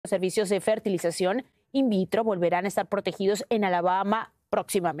servicios de fertilización in vitro volverán a estar protegidos en Alabama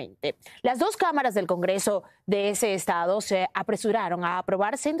próximamente. Las dos cámaras del Congreso de ese estado se apresuraron a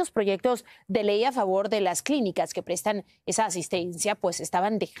aprobar sendos proyectos de ley a favor de las clínicas que prestan esa asistencia, pues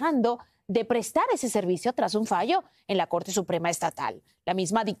estaban dejando de prestar ese servicio tras un fallo en la Corte Suprema Estatal. La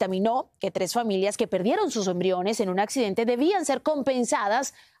misma dictaminó que 3 familias que perdieron sus embriones en un accidente debían ser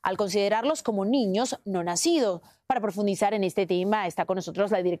compensadas al considerarlos como niños no nacidos. Para profundizar en este tema está con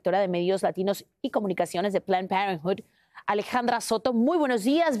nosotros la directora de Medios Latinos y Comunicaciones de Planned Parenthood, Alejandra Soto. Muy buenos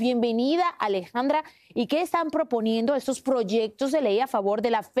días, bienvenida, Alejandra. ¿Y qué están proponiendo estos proyectos de ley a favor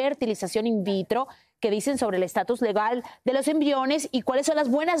de la fertilización in vitro? ¿Qué dicen sobre el estatus legal de los embriones y cuáles son las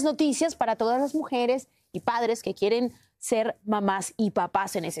buenas noticias para todas las mujeres y padres que quieren ser mamás y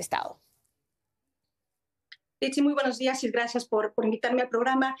papás en ese estado? Sí, muy buenos días y gracias por invitarme al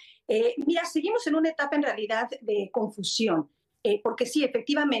programa. Mira, seguimos en una etapa en realidad de confusión. Porque sí,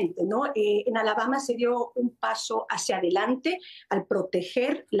 efectivamente, ¿no? En Alabama se dio un paso hacia adelante al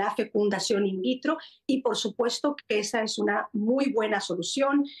proteger la fecundación in vitro y por supuesto que esa es una muy buena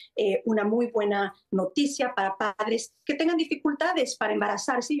solución, una muy buena noticia para padres que tengan dificultades para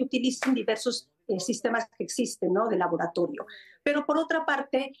embarazarse y utilicen diversos sistemas que existen, ¿no? De laboratorio. Pero por otra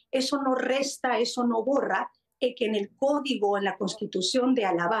parte, eso no resta, eso no borra que en el código, en la Constitución de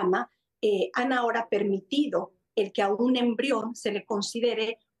Alabama, han ahora permitido el que a un embrión se le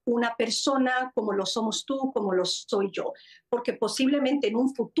considere una persona como lo somos tú, como lo soy yo, porque posiblemente en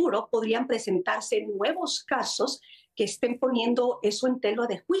un futuro podrían presentarse nuevos casos que estén poniendo eso en tela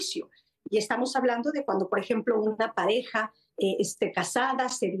de juicio. Y estamos hablando de cuando, por ejemplo, una pareja esté casada,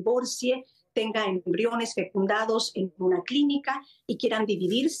 se divorcie, tenga embriones fecundados en una clínica y quieran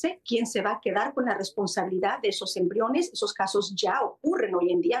dividirse, ¿quién se va a quedar con la responsabilidad de esos embriones? Esos casos ya ocurren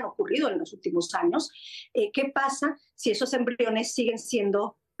hoy en día, han ocurrido en los últimos años. ¿Qué pasa si esos embriones siguen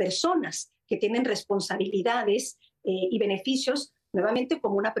siendo personas que tienen responsabilidades y beneficios, nuevamente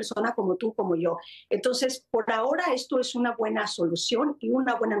como una persona como tú, como yo? Entonces, por ahora esto es una buena solución y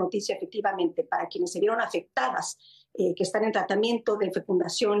una buena noticia efectivamente para quienes se vieron afectadas, que están en tratamiento de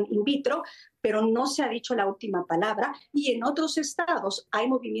fecundación in vitro, pero no se ha dicho la última palabra y en otros estados hay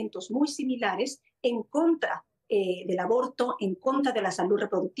movimientos muy similares en contra del aborto, en contra de la salud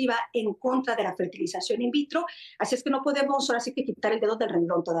reproductiva, en contra de la fertilización in vitro. Así es que no podemos ahora sí que quitar el dedo del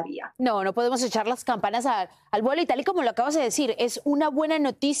renglón todavía. No podemos echar las campanas al vuelo y tal y como lo acabas de decir, es una buena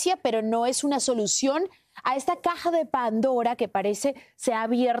noticia, pero no es una solución a esta caja de Pandora que parece se ha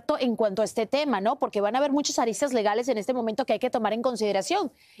abierto en cuanto a este tema, ¿no? Porque van a haber muchas aristas legales en este momento que hay que tomar en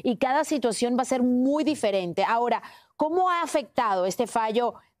consideración y cada situación va a ser muy diferente. Ahora, ¿cómo ha afectado este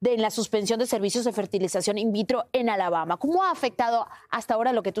fallo de la suspensión de servicios de fertilización in vitro en Alabama? ¿Cómo ha afectado hasta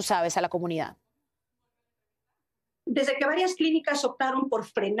ahora lo que tú sabes a la comunidad? Desde que varias clínicas optaron por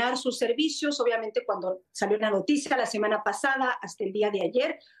frenar sus servicios, obviamente cuando salió la noticia la semana pasada hasta el día de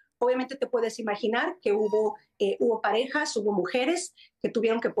ayer, obviamente te puedes imaginar que hubo parejas, hubo mujeres que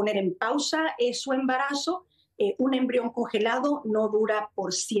tuvieron que poner en pausa su embarazo. Un embrión congelado no dura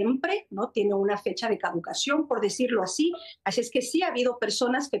por siempre, ¿no? Tiene una fecha de caducación, por decirlo así. Así es que sí ha habido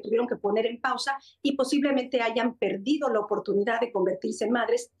personas que tuvieron que poner en pausa y posiblemente hayan perdido la oportunidad de convertirse en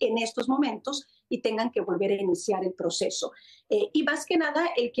madres en estos momentos y tengan que volver a iniciar el proceso. Y más que nada,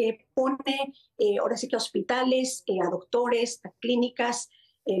 el que pone ahora sí que a hospitales, a doctores, a clínicas,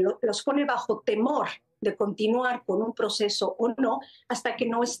 los pone bajo temor de continuar con un proceso o no, hasta que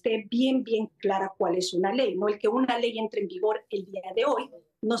no esté bien clara cuál es una ley, ¿no? El que una ley entre en vigor el día de hoy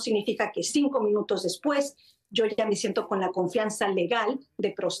no significa que 5 minutos después yo ya me siento con la confianza legal de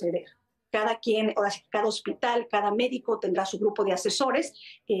proceder. Cada quien, cada hospital, cada médico tendrá su grupo de asesores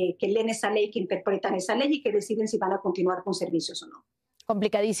que leen esa ley, que interpretan esa ley y que deciden si van a continuar con servicios o no.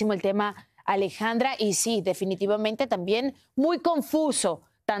 Complicadísimo el tema, Alejandra, y sí, definitivamente también muy confuso,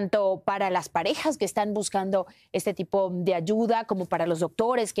 tanto para las parejas que están buscando este tipo de ayuda, como para los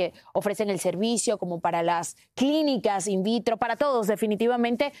doctores que ofrecen el servicio, como para las clínicas in vitro, para todos.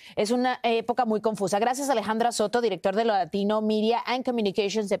 Definitivamente es una época muy confusa. Gracias, Alejandra Soto, director de Latino Media and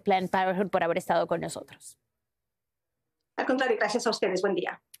Communications de Planned Parenthood, por haber estado con nosotros. Al contrario, gracias a ustedes. Buen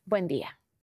día. Buen día.